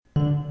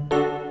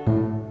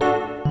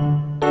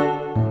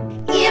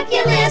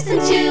listen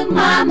to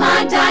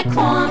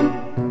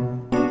mama.com.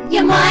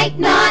 You might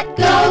not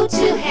go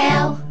to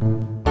hell.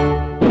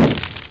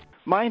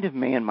 Mind of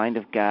Man, Mind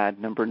of God,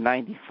 number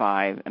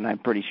 95, and I'm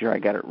pretty sure I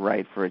got it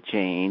right for a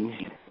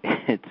change.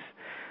 It's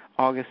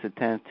August the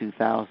 10th,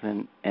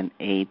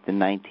 2008, the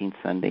 19th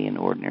Sunday in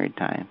Ordinary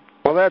Time.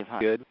 Well, that's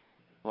good.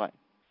 What?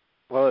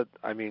 Well,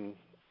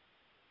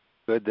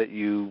 good that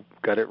you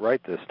got it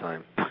right this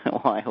time.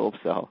 Well, I hope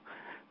so.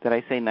 Did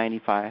I say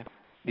 95?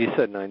 You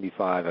said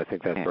 95. I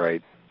think that's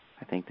right.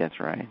 I think that's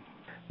right.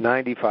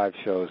 95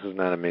 shows. Isn't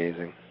that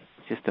amazing?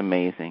 It's just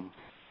amazing.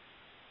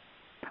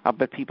 I'll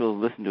bet people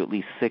have listened to at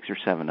least 6 or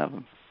 7 of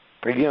them.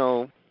 You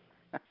know,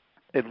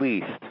 at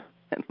least.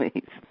 At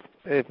least.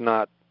 If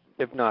not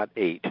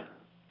 8.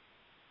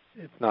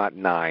 If not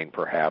 9,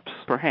 perhaps.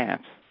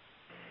 Perhaps.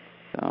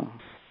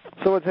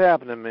 So what's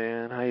happening,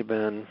 man? How you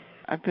been?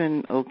 I've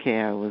been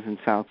okay. I was in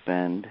South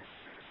Bend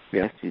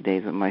last 2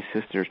 days at my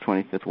sister's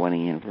 25th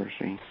wedding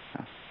anniversary.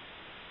 So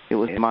it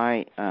was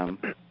my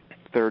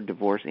third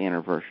divorce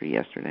anniversary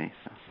yesterday.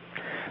 So.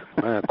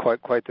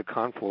 Quite the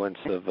confluence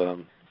of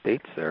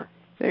dates there.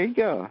 There you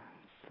go.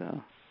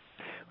 So.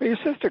 Well, your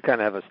sister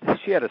kind of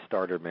she had a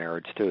starter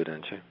marriage too,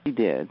 didn't she? She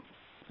did.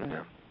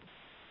 Yeah.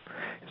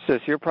 So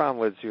your problem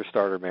was your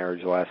starter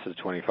marriage lasted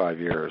 25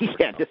 years.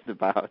 Yeah, just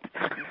about.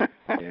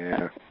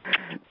 Yeah.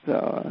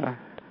 So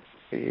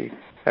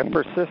that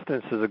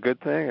persistence is a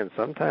good thing, and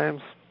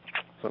sometimes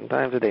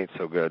it ain't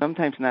so good.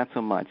 Sometimes not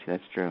so much.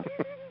 That's true.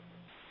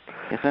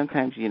 And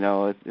sometimes,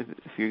 if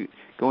you're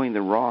going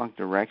the wrong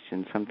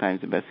direction,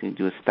 sometimes the best thing to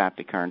do is stop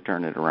the car and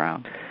turn it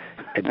around.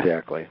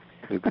 Exactly.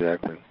 Instead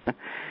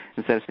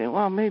of saying,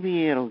 well,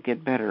 maybe it'll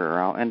get better or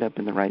I'll end up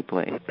in the right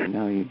place.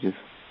 You just...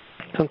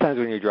 Sometimes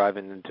when you're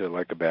driving into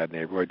like a bad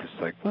neighborhood,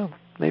 it's like, well,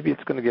 maybe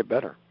it's going to get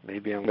better.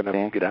 Maybe I'm going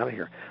to get out of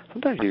here.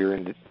 Sometimes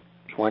you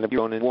wind up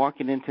going in.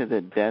 Walking into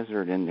the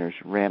desert and there's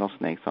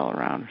rattlesnakes all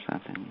around or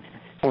something.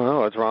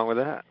 Well, what's wrong with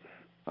that?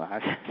 Well, I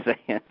was just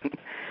saying,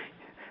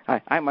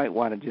 I might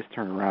want to just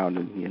turn around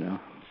and,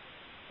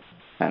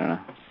 I don't know,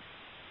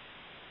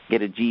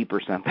 get a Jeep or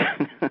something.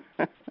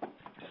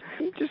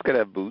 You just got to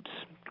have boots.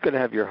 You got to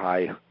have your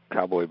high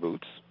cowboy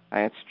boots.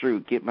 That's true.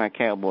 Get my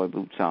cowboy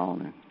boots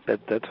on.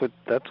 That's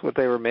what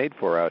they were made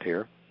for out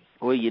here.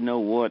 Well, you know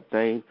what,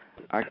 Dave?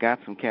 I got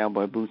some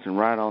cowboy boots, and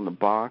right on the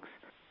box,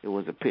 it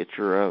was a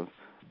picture of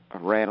a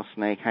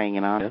rattlesnake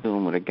hanging on to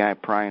him with a guy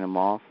prying him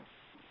off.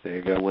 There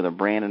you go. With a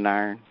branding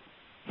iron.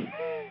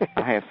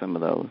 I have some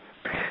of those.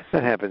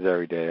 That happens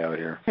every day out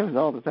here. It happens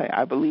all the time.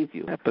 I believe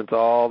you. Happens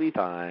all the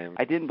time.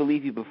 I didn't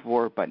believe you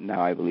before, but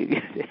now I believe you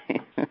today.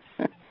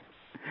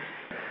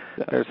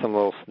 There's some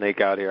little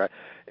snake out here.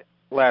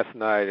 Last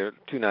night or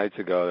 2 nights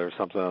ago, there was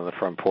something on the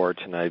front porch,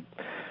 and by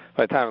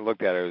the time I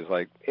looked at it,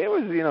 it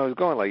was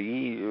going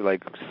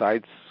like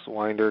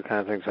sidewinder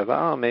kind of thing. So I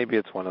thought, maybe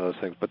it's one of those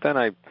things. But then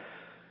I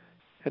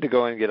had to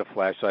go in and get a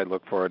flashlight,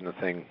 look for it, and the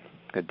thing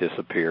had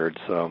disappeared.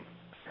 So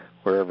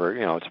wherever,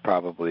 it's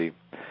probably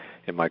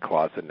in my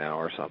closet now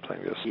or something.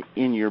 Just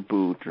in your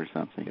boot or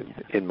something.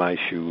 In my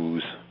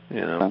shoes,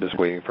 just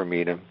waiting for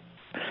me to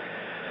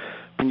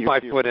put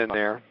my foot in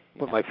there,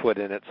 put my foot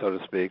in it, so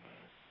to speak.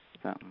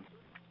 Something.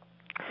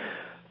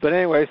 But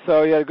anyway,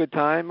 so you had a good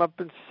time up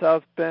in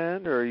South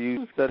Bend, or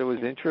you said it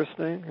was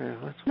interesting?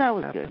 No,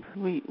 it was good.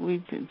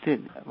 We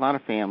did a lot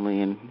of family,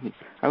 and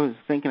I was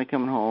thinking of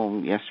coming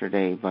home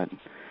yesterday, but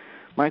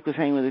Mike was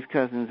hanging with his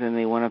cousins, and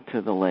they went up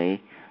to the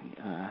lake,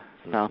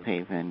 South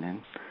Haven,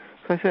 and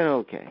so I said,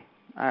 okay,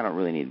 I don't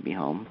really need to be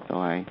home, so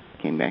I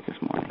came back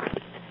this morning.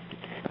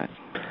 But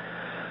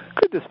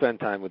good to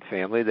spend time with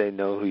family. They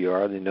know who you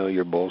are. They know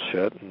your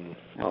bullshit and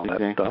all that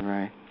exactly stuff.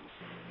 Right.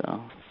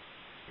 So.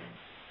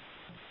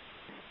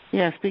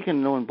 Yeah, speaking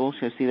of knowing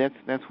bullshit, see,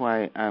 that's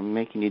why I'm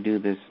making you do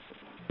this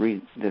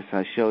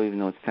show, even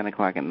though it's 10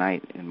 o'clock at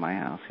night in my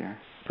house here.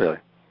 Really?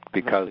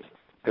 Because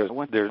I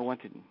went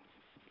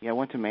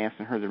to Mass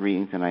and heard the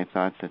readings, and I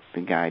thought that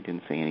the guy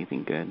didn't say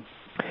anything good.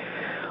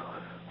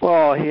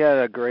 Well, he had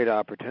a great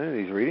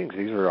opportunity. These readings,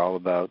 these were all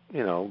about,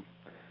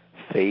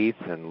 faith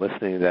and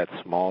listening to that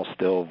small,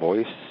 still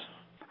voice.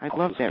 I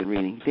loved that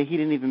reading. He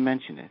didn't even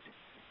mention it.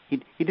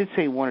 He did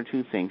say 1 or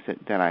 2 things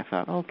that I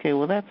thought, okay,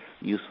 well, that's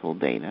useful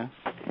data.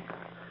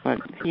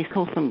 But he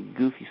told some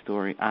goofy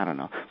story. I don't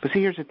know. But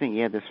see, here's the thing.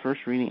 Yeah, this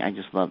first reading, I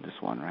just love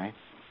this one, right?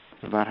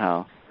 About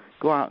how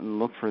go out and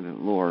look for the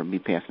Lord and be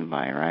passing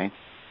by, right?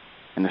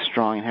 And the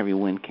strong and heavy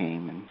wind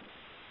came and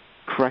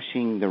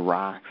crushing the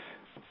rocks.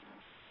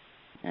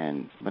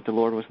 But the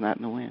Lord was not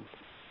in the wind.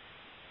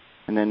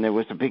 And then there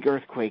was a big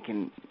earthquake,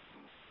 and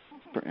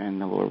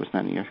the Lord was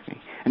not in the earthquake.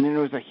 And then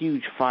there was a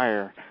huge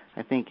fire.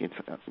 I think it's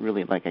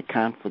really like a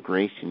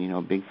conflagration,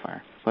 a big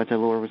fire. But the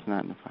Lord was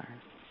not in the fire.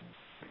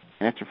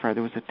 And after fire,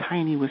 there was a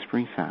tiny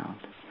whispering sound.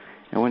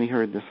 And when he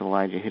heard this,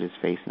 Elijah hid his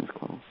face in his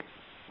cloak.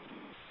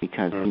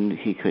 Because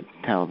he could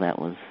tell that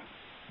was,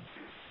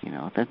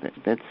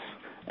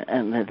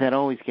 that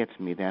always gets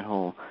me, that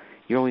whole,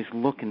 you're always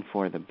looking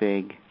for the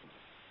big,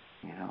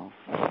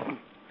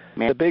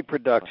 the big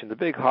production, the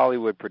big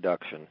Hollywood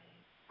production.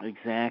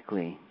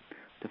 Exactly.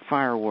 The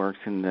fireworks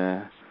and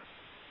the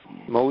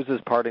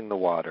Moses parting the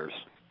waters.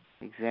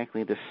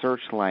 Exactly, the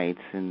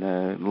searchlights and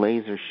the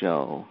laser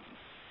show.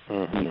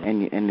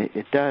 Mm-hmm. And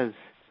it does,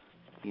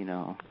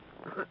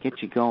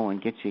 get you going,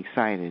 get you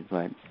excited,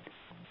 but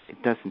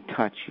it doesn't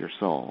touch your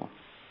soul.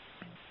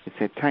 It's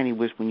that tiny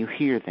whisper. When you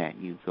hear that,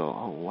 you go,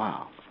 oh,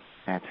 wow,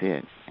 that's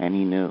it. And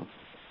he knew.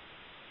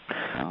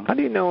 How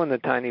do you know when the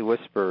tiny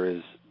whisper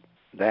is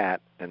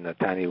that and the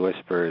tiny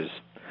whisper is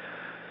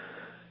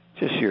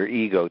just your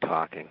ego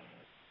talking?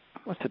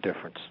 What's the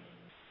difference?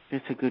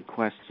 It's a good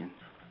question.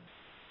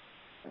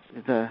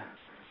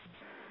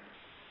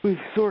 We've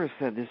sort of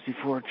said this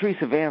before.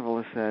 Teresa of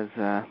Avila says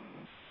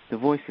the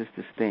voice is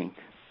distinct.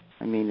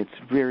 I mean, it's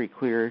very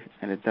clear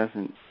and it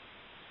doesn't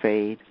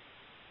fade.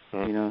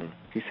 Mm-hmm.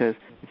 She says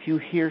if you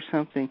hear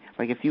something,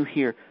 like if you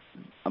hear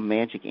a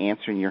magic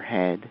answer in your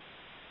head,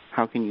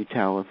 how can you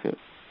tell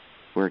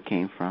where it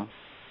came from?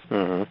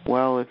 Mm-hmm.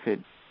 Well, if it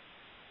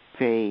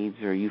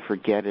fades or you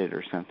forget it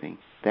or something,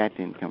 that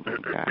didn't come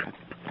from God.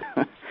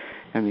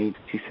 I mean,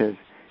 she says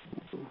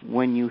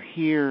when you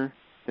hear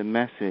the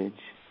message,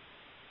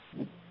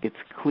 it's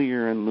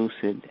clear and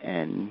lucid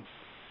and,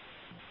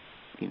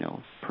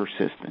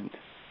 persistent.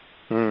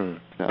 So,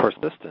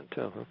 persistent,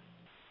 too, huh?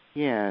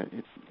 Yeah.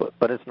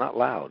 But it's not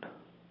loud.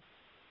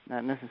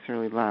 Not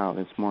necessarily loud.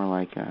 It's more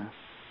like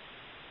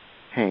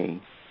hey.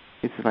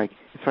 It's like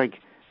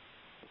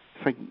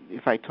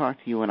if I talk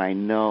to you and I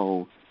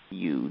know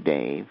you,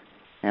 Dave,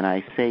 and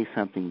I say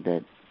something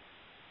that,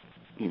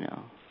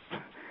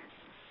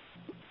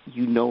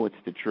 it's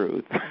the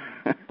truth.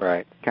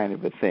 Right. Kind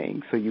of a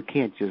thing. So you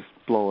can't just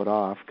blow it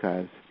off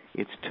because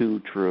it's too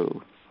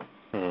true.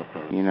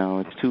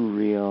 Mm-hmm. It's too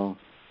real.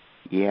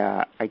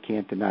 Yeah, I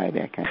can't deny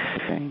that kind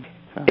of thing.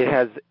 So.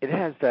 It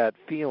has that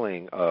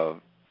feeling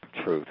of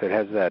truth. It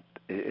has that.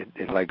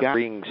 It like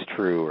rings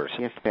true or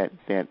something. Yes,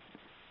 that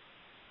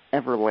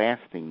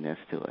everlastingness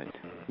to it.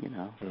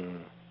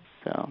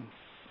 So.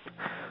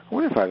 I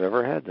wonder if I've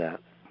ever had that.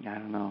 I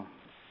don't know.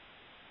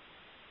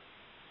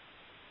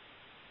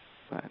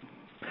 But.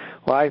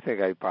 Well, I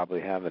think I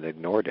probably haven't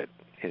ignored it,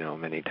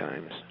 many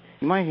times.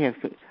 You might have,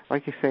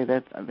 like you say,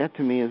 that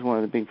to me is one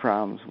of the big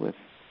problems with,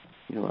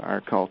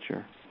 our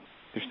culture.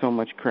 There's so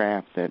much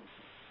crap that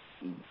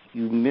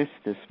you miss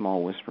this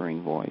small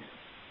whispering voice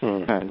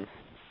because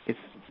it's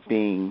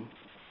being,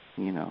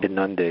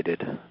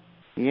 inundated.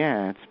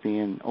 Yeah, it's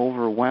being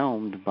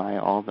overwhelmed by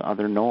all the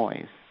other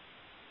noise.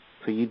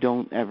 So you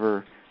don't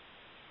ever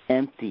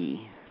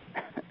empty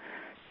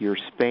your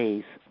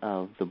space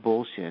of the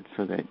bullshit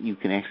so that you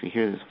can actually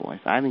hear this voice.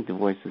 I think the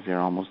voice is there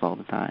almost all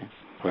the time.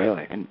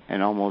 Really? And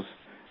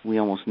we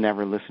almost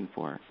never listen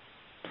for it.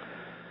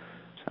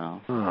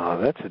 So.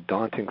 Oh, that's a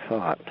daunting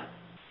thought.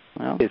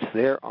 Well, it's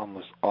there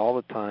almost all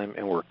the time,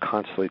 and we're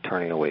constantly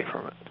turning away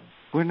from it.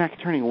 We're not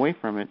turning away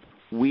from it.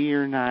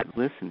 We're not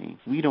listening.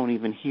 We don't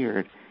even hear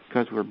it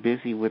because we're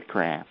busy with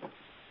crap.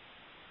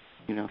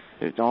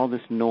 There's all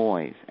this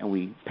noise, and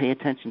we pay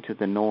attention to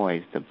the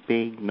noise, the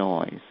big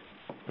noise.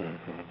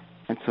 Mm-hmm.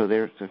 And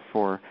so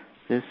for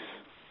this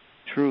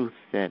truth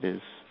that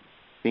is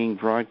being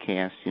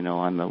broadcast,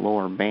 on the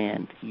lower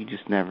band, you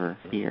just never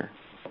hear.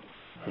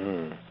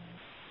 Mm.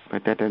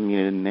 But that doesn't mean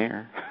it isn't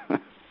there.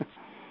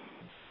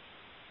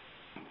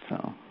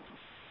 So.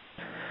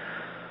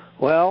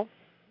 Well,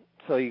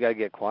 so you got to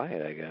get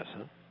quiet, I guess,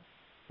 huh?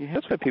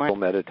 That's why people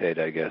meditate,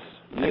 I guess.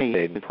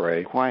 Meditate and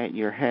pray. Quiet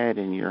your head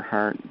and your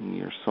heart and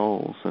your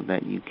soul so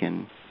that you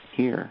can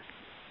hear.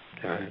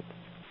 Right.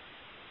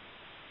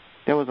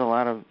 That was a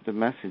lot of the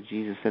message.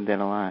 Jesus said that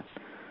a lot.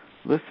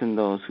 Listen,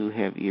 those who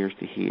have ears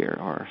to hear,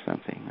 or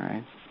something,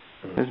 right?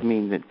 Mm-hmm. Doesn't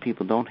mean that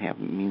people don't have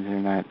them. It means they're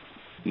not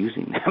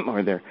using them,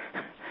 or they're,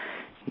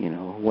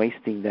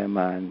 wasting them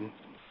on,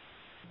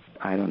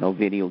 I don't know,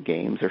 video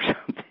games or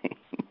something.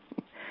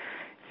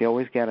 If you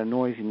always got a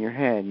noise in your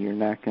head, you're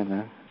not going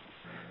to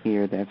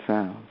hear that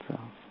sound. So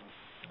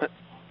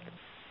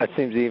it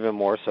seems even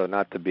more so,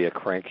 not to be a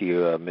cranky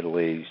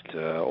middle-aged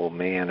old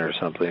man or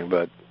something,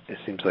 but it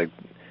seems like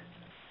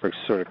we're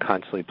sort of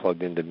constantly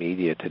plugged into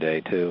media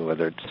today too,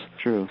 whether it's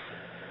true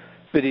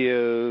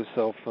videos,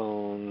 cell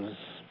phones,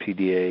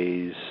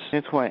 PDAs.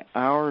 That's why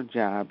our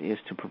job is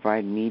to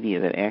provide media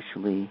that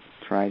actually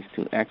tries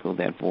to echo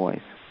that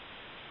voice.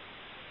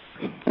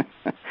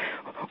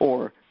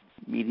 Or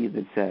media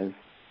that says,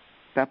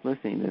 stop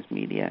listening to this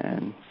media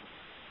and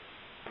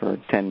for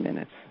 10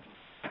 minutes.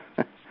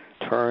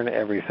 Turn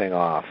everything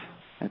off.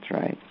 That's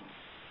right.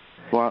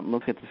 Go out and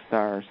look at the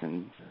stars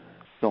and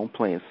don't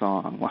play a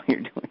song while you're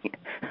doing it.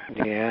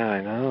 Yeah,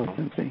 I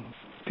know.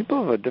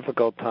 People have a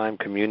difficult time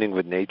communing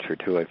with nature,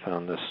 too. I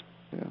found this.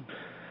 Yeah.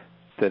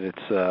 That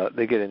it's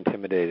they get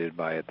intimidated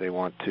by it. They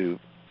want to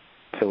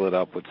fill it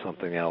up with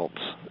something else.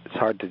 It's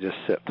hard to just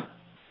sit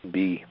and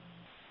be.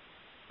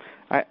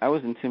 I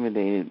was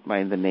intimidated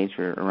by the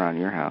nature around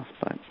your house,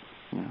 but,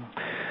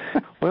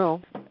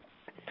 Well,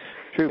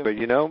 true, but,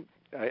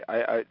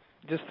 I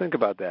just think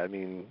about that. I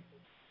mean,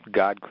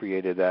 God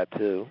created that,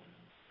 too.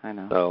 I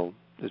know. So,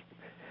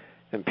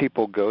 and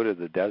people go to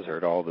the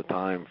desert all the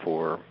time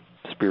for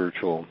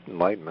spiritual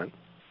enlightenment.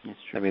 It's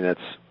true. I mean,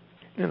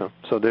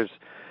 So there's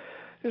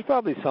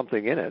probably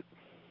something in it,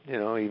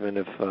 even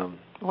if. Well,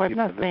 I'm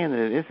not saying that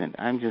it isn't.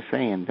 I'm just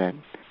saying that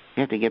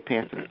you have to get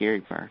past the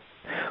scary part.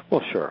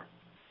 Well, sure,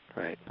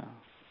 right. So.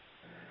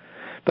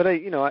 But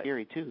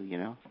scary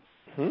too,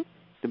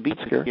 The beach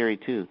is scary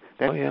too.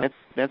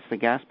 That's the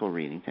gospel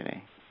reading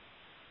today.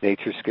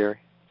 Nature's scary.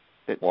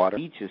 Water.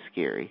 The beach is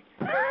scary.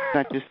 It's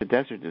not just the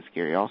desert that's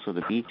scary, also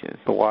the beaches.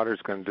 The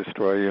water's going to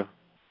destroy you.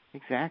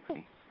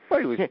 Exactly.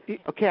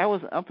 Okay, I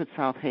was up at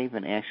South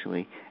Haven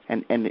actually,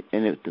 and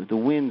the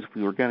winds.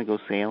 We were going to go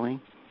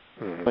sailing,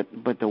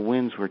 but the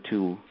winds were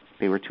too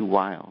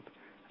wild.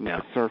 I mean,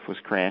 the surf was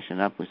crashing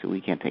up. We said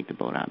we can't take the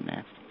boat on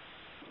that.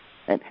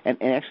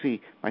 And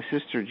actually, my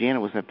sister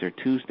Janet was up there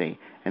Tuesday,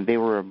 and they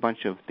were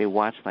they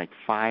watched like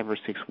 5 or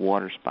 6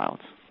 water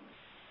spouts.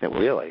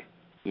 Really?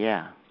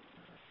 Yeah.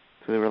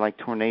 So they were like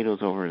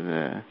tornadoes over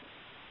the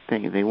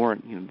thing. They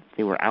weren't,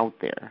 they were out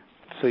there.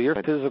 So your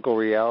physical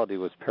reality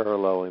was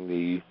paralleling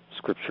the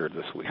scripture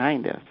this week.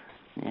 Kind of,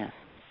 yeah.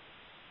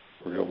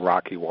 Real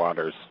rocky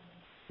waters.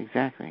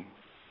 Exactly.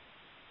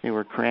 They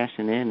were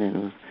crashing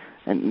in,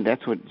 and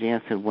that's what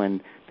Jan said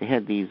when they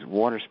had these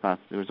water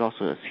spouts. There was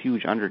also a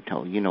huge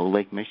undertow.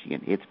 Lake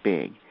Michigan, it's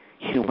big.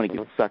 You don't want to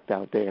get sucked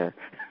out there.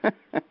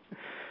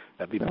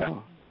 That'd be bad.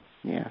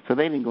 Yeah, so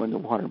they didn't go in the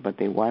water, but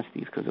they watched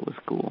these because it was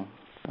cool.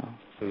 So.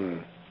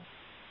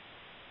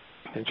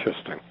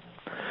 Interesting.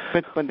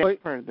 But that's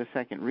part of the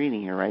second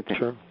reading here, right?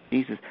 Sure.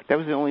 Jesus, that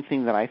was the only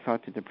thing that I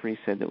thought that the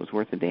priest said that was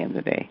worth a damn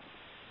today.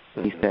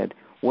 Mm-hmm. He said,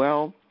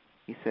 it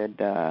said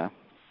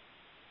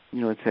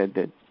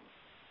that,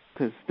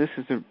 because this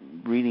is the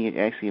reading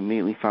actually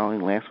immediately following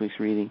last week's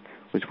reading,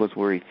 which was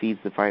where he feeds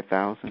the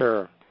 5,000.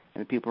 Sure.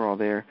 And the people are all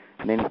there.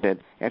 And then he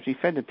said, after he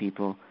fed the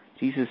people,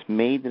 Jesus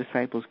made the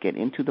disciples get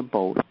into the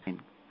boat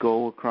and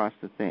go across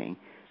the thing.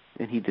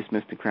 And he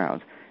dismissed the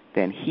crowds.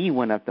 Then he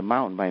went up the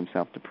mountain by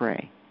himself to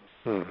pray.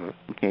 Mm-hmm.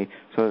 Okay,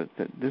 so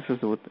this is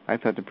what I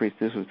thought the priest,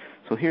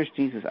 so here's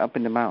Jesus up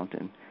in the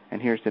mountain,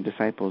 and here's the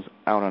disciples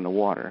out on the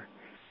water.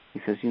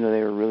 He says, they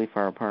were really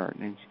far apart.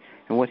 And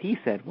what he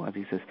said was,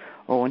 he says,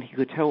 and he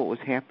could tell what was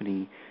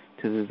happening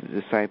to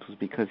the disciples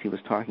because he was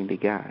talking to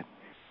God.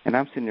 And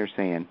I'm sitting there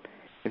saying,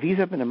 if he's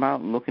up in the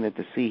mountain looking at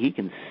the sea, he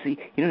can see,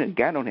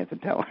 God don't have to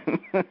tell him.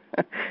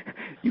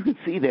 You can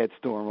see that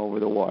storm over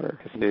the water.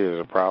 There's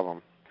a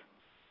problem.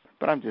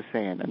 But I'm just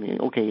saying,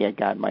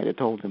 God might have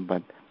told him,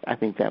 but I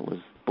think that was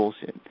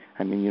bullshit.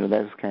 That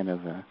was kind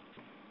of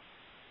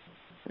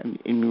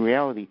in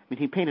reality,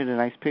 he painted a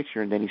nice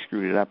picture and then he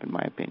screwed it up, in my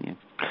opinion.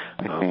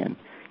 And,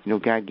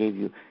 God gave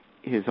you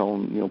his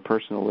own,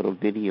 personal little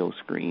video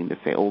screen to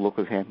say, look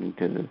what's happening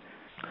to the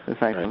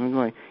disciples. Right. I'm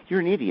going,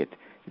 you're an idiot.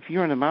 If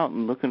you're on a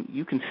mountain looking,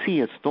 you can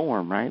see a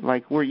storm, right?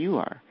 Like where you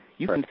are.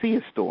 You can see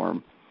a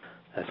storm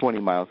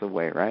 20 miles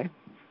away, right?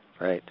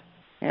 Right.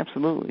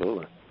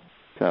 Absolutely.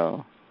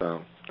 So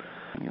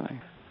anyway.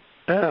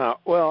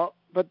 Well,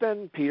 but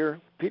then Peter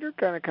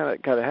kind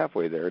of got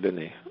halfway there,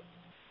 didn't he?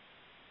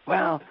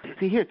 Well,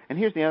 see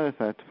here's the other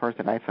part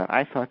that I thought.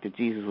 I thought that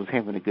Jesus was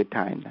having a good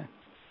time then.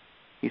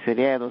 He said,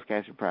 "Yeah, those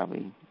guys are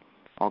probably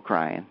all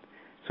crying."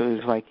 So it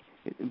was like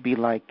it'd be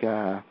like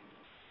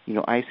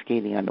ice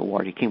skating on the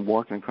water. You came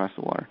walking across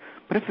the water.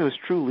 But if it was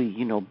truly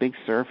big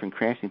surf and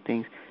crashing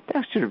things,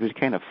 that should have been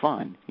kind of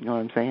fun. You know what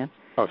I'm saying?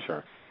 Oh,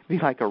 sure. It'd be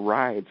like a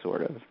ride,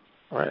 sort of.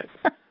 Right.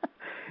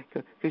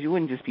 Because you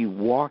wouldn't just be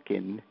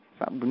walking.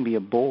 It wouldn't be a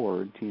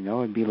board,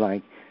 It'd be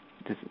like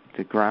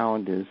the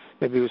ground is...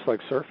 Maybe it was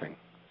like surfing.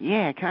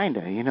 Yeah, kind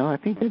of, I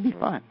think that'd be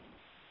fun.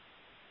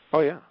 Oh,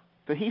 yeah.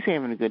 So he's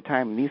having a good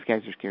time, and these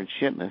guys are scared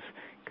shitless,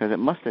 because it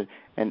must have...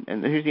 And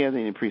here's the other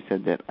thing the priest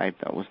said that I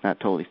thought was not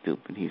totally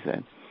stupid. He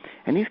said,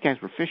 and these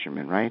guys were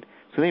fishermen, right?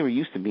 So they were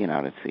used to being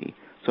out at sea.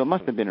 So it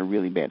must have been a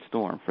really bad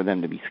storm for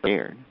them to be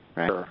scared,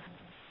 right? Sure.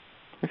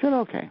 I said,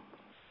 okay.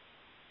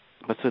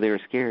 But so they were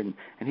scared,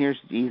 and here's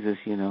Jesus,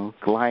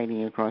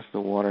 gliding across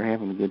the water,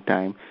 having a good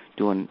time,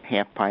 doing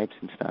half pipes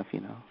and stuff,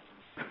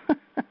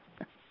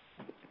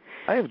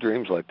 I have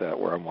dreams like that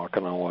where I'm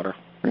walking on water.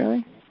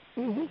 Really?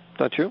 Mm-hmm.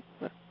 Don't you?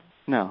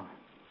 No.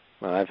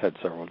 Well, I've had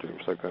several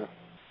dreams like that.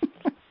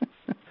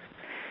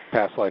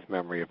 Past life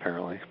memory,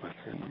 apparently. But,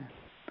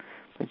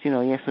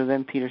 so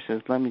then Peter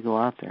says, let me go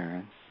out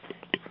there.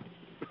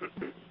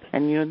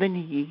 And then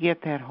you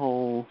get that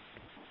whole...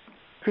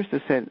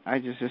 Krista said, I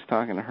was just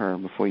talking to her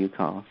before you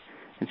called,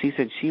 and she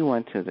said she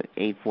went to the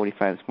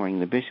 8:45 this morning,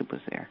 the bishop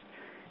was there.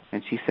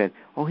 And she said,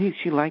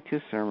 she liked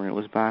his sermon. It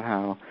was about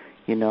how,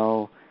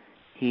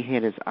 he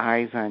had his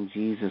eyes on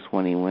Jesus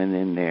when he went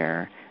in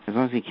there. As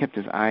long as he kept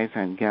his eyes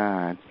on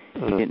God,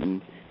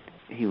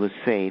 he was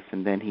safe,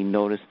 and then he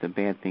noticed the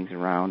bad things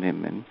around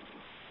him, and,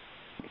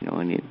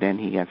 then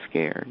he got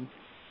scared.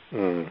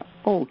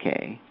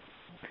 Okay.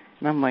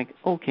 And I'm like,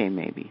 okay,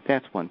 maybe.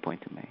 That's one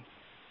point to make.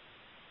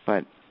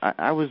 But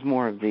I was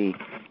more of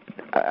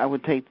I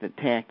would take the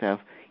tact of,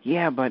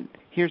 but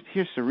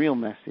here's the real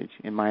message,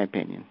 in my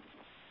opinion.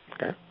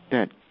 Okay.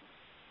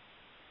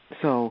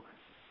 So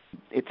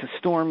it's a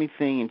stormy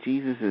thing, and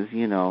Jesus is,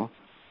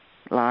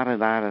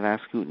 la-da-da-da-da,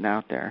 scooting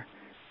out there.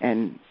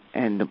 And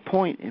the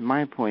point, and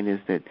my point is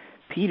that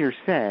Peter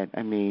said,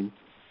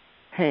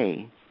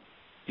 hey,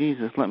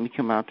 Jesus, let me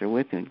come out there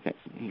with you.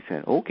 He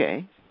said,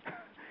 okay.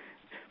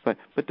 But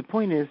the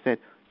point is that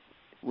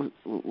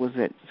was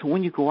that so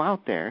when you go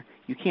out there,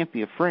 you can't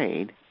be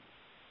afraid.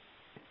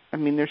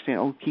 They're saying,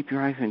 oh, keep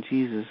your eyes on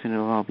Jesus and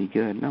it'll all be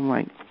good. And I'm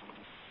like,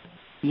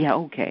 yeah,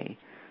 okay.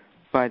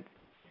 But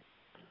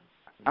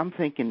I'm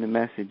thinking the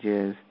message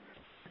is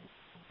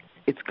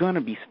it's going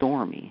to be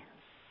stormy,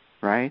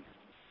 right?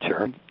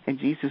 Sure. And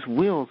Jesus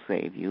will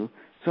save you.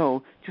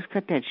 So just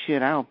cut that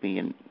shit out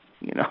being,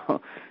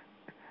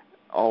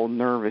 all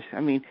nervous.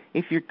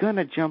 If you're going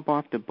to jump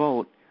off the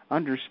boat,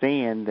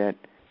 understand that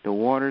the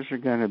waters are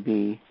going to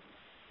be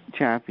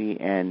choppy,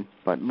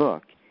 but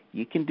look,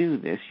 you can do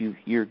this. You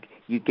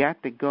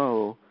got to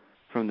go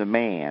from the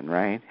man,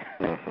 right?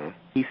 Mm-hmm.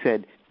 He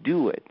said,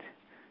 do it.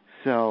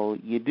 So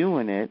you're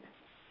doing it,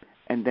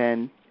 and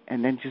then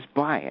just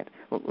buy it,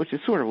 which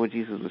is sort of what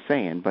Jesus was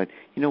saying. But,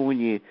 when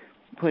you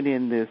put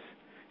in this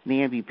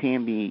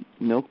namby-pamby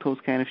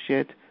milquetoast kind of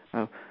shit,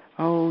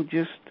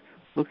 just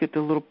look at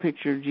the little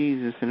picture of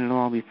Jesus and it'll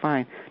all be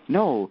fine.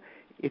 No,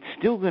 it's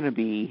still going to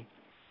be,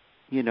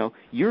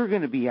 you're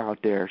going to be out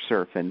there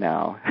surfing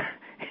now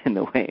in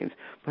the waves.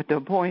 But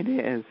the point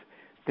is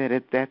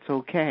that that's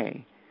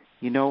okay.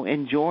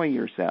 Enjoy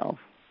yourself.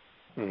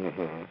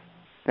 Mm-hmm.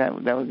 That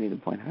would be the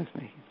point I was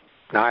making.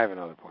 Now I have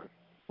another point.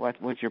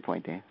 What's your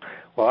point, Dan?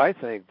 Well, I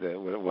think that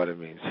what it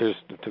means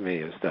to me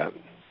is that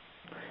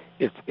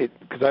it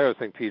because I always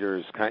think Peter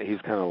is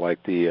he's kind of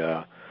like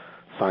the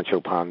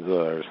Sancho Panza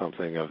or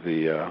something of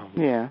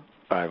the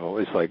Bible.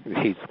 It's like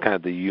he's kind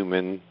of the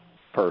human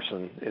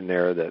person in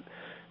there that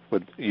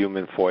with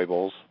human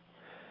foibles,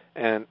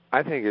 and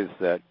I think is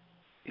that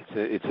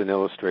it's an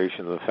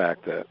illustration of the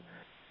fact that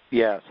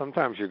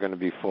sometimes you're going to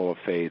be full of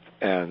faith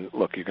and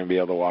look, you're going to be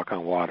able to walk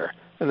on water,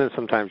 and then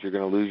sometimes you're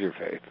going to lose your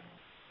faith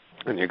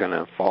and you're going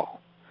to fall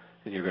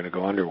and you're going to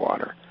go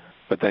underwater,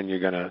 but then you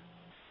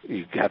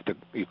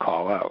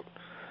call out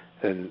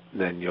and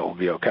then you'll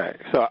be okay.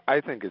 So I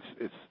think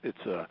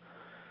it's to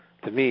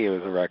me it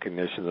was a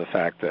recognition of the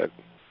fact that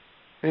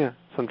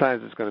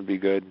sometimes it's going to be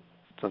good,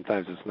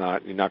 sometimes it's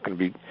not. You're not going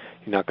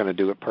to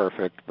do it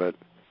perfect, but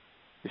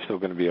you're still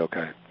going to be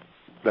okay.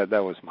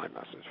 That was my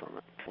message from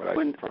it.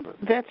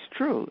 That's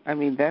true.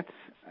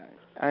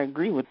 I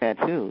agree with that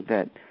too.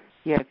 That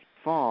if you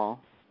fall,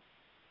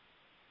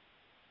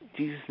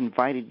 Jesus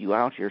invited you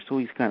out here, so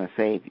He's going to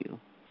save you.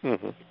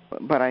 Mm-hmm.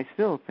 But I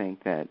still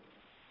think that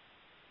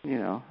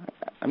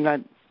I'm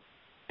not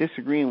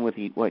disagreeing with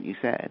what you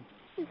said.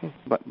 Mm-hmm.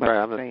 But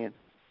I'm saying.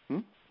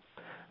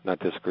 Not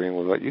disagreeing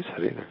with what you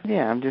said either.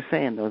 Yeah, I'm just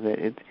saying though that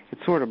it's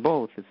sort of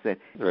both. It's that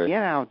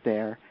get out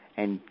there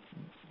and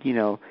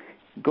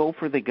go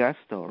for the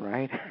gusto,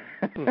 right?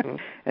 Mm-hmm.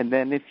 And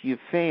then if you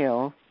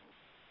fail,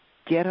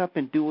 get up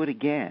and do it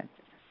again.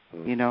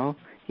 Mm-hmm.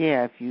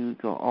 If you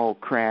go, oh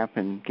crap,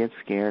 and get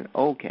scared,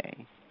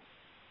 okay.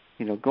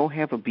 Go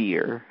have a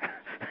beer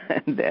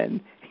and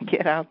then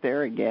get out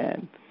there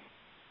again.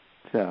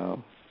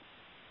 So.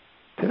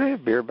 Did they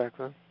have beer back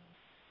then?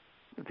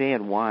 They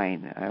had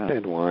wine. They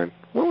had wine.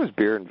 When was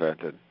beer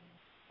invented?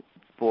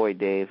 Boy,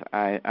 Dave,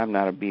 I'm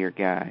not a beer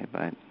guy,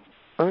 but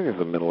I think it's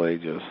the Middle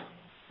Ages.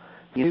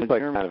 It's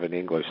like kind of an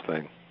English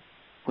thing.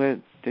 Well,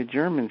 the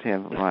Germans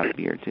have a lot of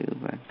beer too,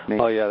 but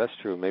maybe. Oh yeah, that's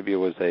true. Maybe it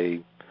was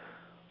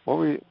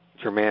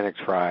Germanic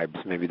tribes.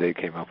 Maybe they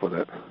came up with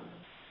it.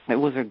 It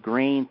was a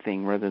grain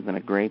thing rather than a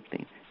grape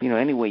thing.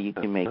 Any way you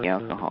can make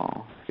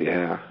alcohol.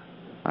 Yeah.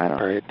 I don't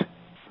know. Right.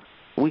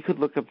 We could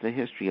look up the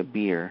history of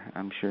beer.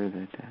 I'm sure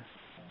that.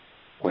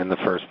 When the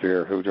first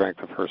beer? Who drank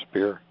the first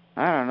beer?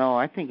 I don't know.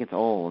 I think it's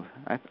old.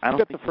 I don't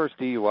got the first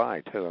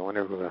DUI too. I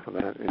wonder who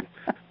that is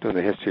doing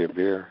the history of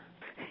beer.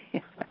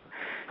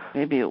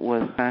 Maybe it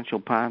was Sancho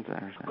Panza or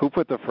something. Who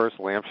put the first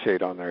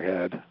lampshade on their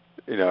head?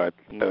 At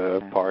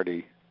the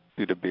party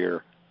due to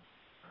beer.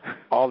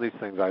 All these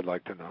things I'd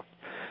like to know.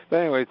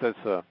 But anyways, that's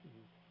a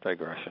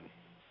digression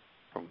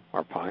from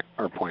our point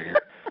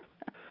here.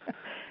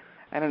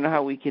 I don't know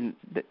how we can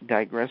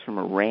digress from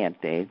a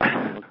rant, Dave.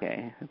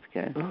 Okay, that's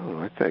good. Oh,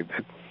 I think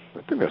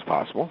that's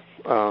possible.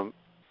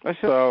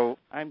 So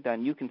I'm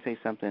done. You can say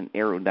something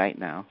erudite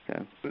now.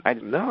 So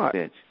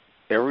bitch.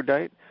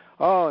 Erudite?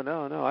 Oh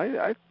no.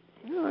 I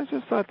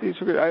just thought these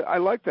were good. I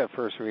like that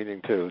first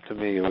reading too. To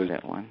me, it was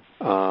that one.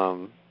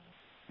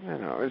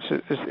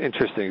 It's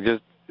interesting.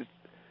 Just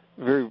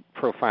very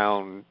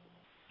profound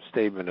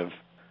statement of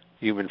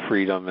human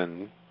freedom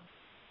and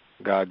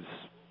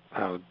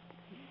how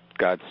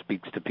God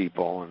speaks to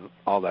people and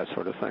all that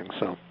sort of thing.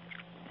 So,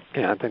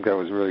 I think that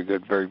was really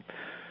good.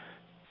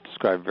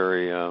 Described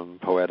very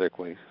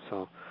poetically.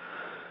 So,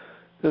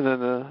 and then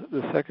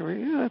the second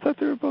reading, I thought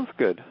they were both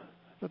good. I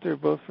thought they were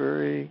both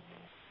very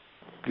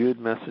good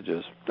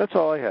messages. That's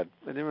all I had.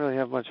 I didn't really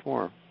have much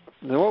more.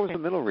 Now, what was the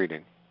middle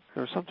reading?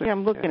 There was something. Yeah,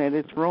 I'm looking at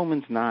it. It's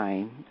Romans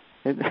 9.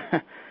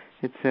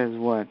 It says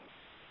what?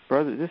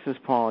 Brother, this is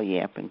Paul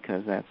yapping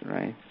because that's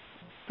right.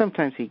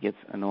 Sometimes he gets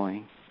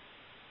annoying.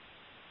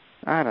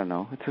 I don't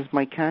know. It says,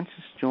 my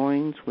conscience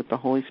joins with the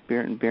Holy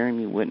Spirit in bearing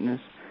me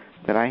witness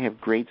that I have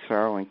great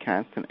sorrow and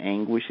constant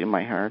anguish in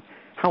my heart.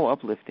 How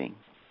uplifting.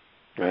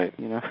 Right.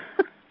 You know?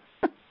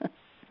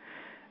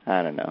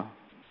 I don't know.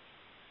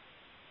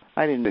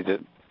 I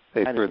didn't.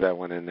 They threw that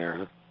one in there,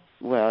 huh?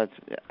 Well,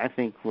 I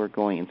think we're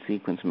going in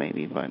sequence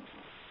maybe, but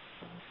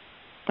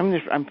I'm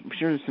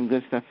sure there's some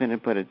good stuff in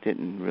it, but it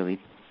didn't really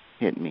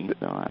hit me.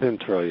 So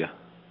didn't throw you.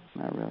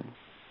 Not really.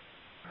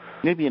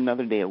 Maybe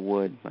another day it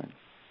would, but.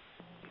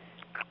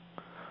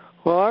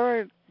 Well, all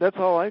right. That's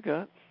all I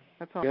got.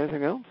 That's all.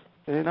 Anything else?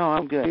 No,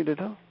 I'm good. Need to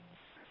tell?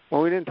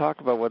 Well, we didn't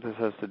talk about what this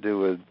has to do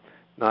with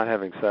not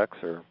having sex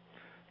or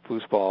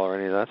foosball or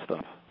any of that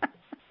stuff.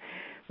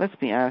 Let's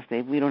be honest,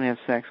 Dave. We don't have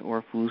sex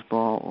or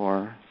foosball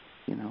or,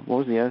 what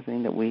was the other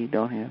thing that we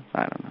don't have?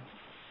 I don't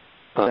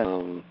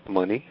know.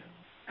 Money.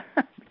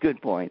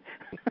 Good point.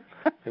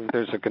 Maybe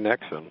there's a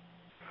connection.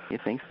 You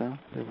think so?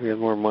 If we had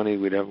more money,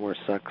 we'd have more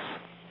sex.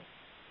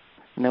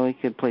 And then we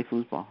could play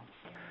foosball.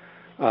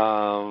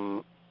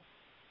 Or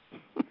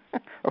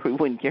we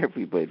wouldn't care if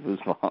we played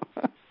foosball.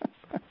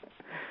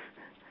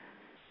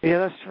 Yeah,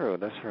 that's true.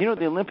 That's right.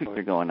 The Olympics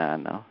are going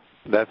on, though.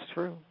 That's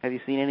true. Have you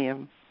seen any of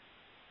them?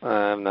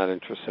 I'm not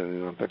interested in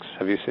the Olympics.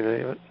 Have you seen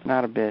any of it?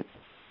 Not a bit.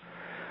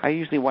 I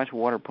usually watch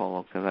water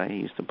polo because I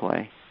used to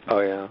play.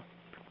 Oh, yeah.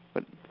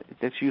 But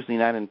that's usually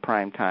not in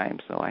prime time,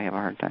 so I have a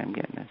hard time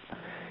getting it.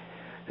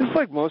 It's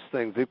like most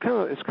things. It's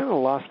kind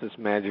of lost its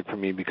magic for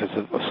me because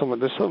of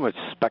there's so much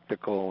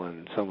spectacle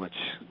and so much,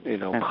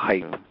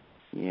 hype. True.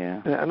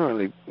 Yeah. I don't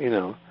really,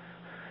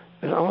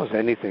 almost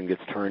anything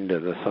gets turned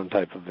into some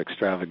type of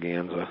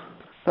extravaganza.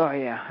 Oh,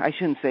 yeah. I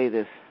shouldn't say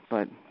this,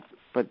 but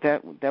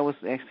that was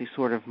actually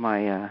sort of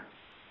my,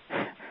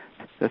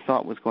 the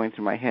thought was going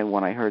through my head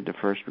when I heard the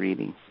first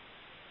reading,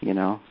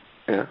 Yeah.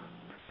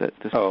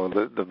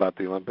 About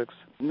the Olympics?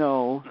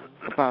 No,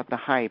 about the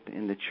hype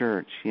in the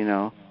church,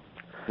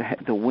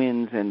 the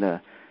winds and the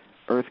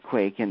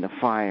earthquake and the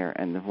fire,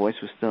 and the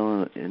voice was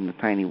still in the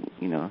tiny,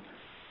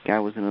 guy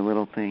was in a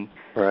little thing.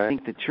 Right. I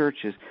think the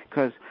church is,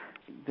 because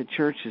the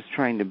church is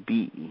trying to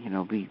be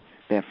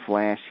that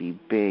flashy,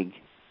 big,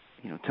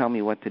 tell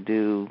me what to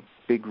do,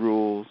 big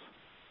rules.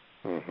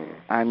 Mm-hmm.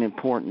 I'm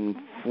important,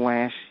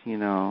 flash,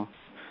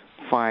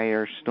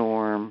 fire,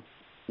 storm,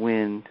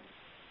 wind.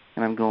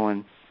 And I'm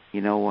going,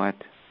 you know what?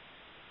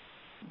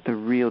 The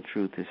real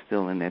truth is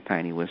still in that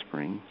tiny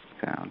whispering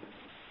sound.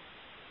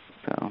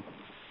 So.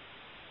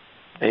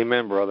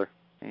 Amen, brother.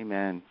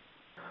 Amen.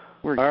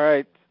 All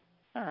right.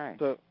 All right.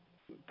 So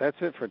that's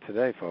it for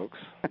today, folks.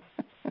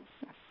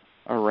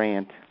 A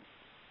rant.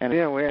 And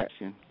yeah, we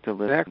actually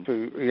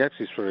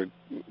sort of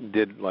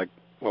did like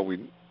what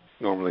we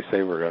normally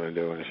say we're going to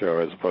do in a show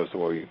as opposed to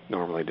what we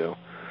normally do.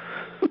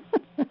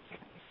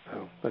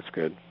 So that's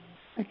good.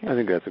 Okay. I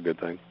think that's a good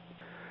thing.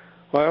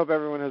 Well, I hope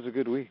everyone has a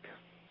good week.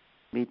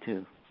 Me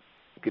too.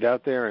 Get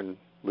out there and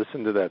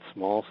listen to that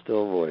small,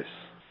 still voice.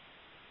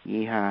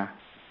 Yeehaw.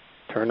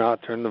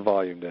 Turn the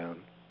volume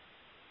down.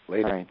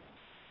 Later. All right.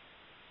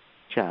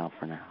 Ciao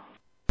for now.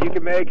 You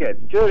can make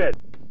it. Shoot it.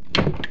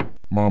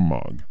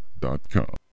 mommog.com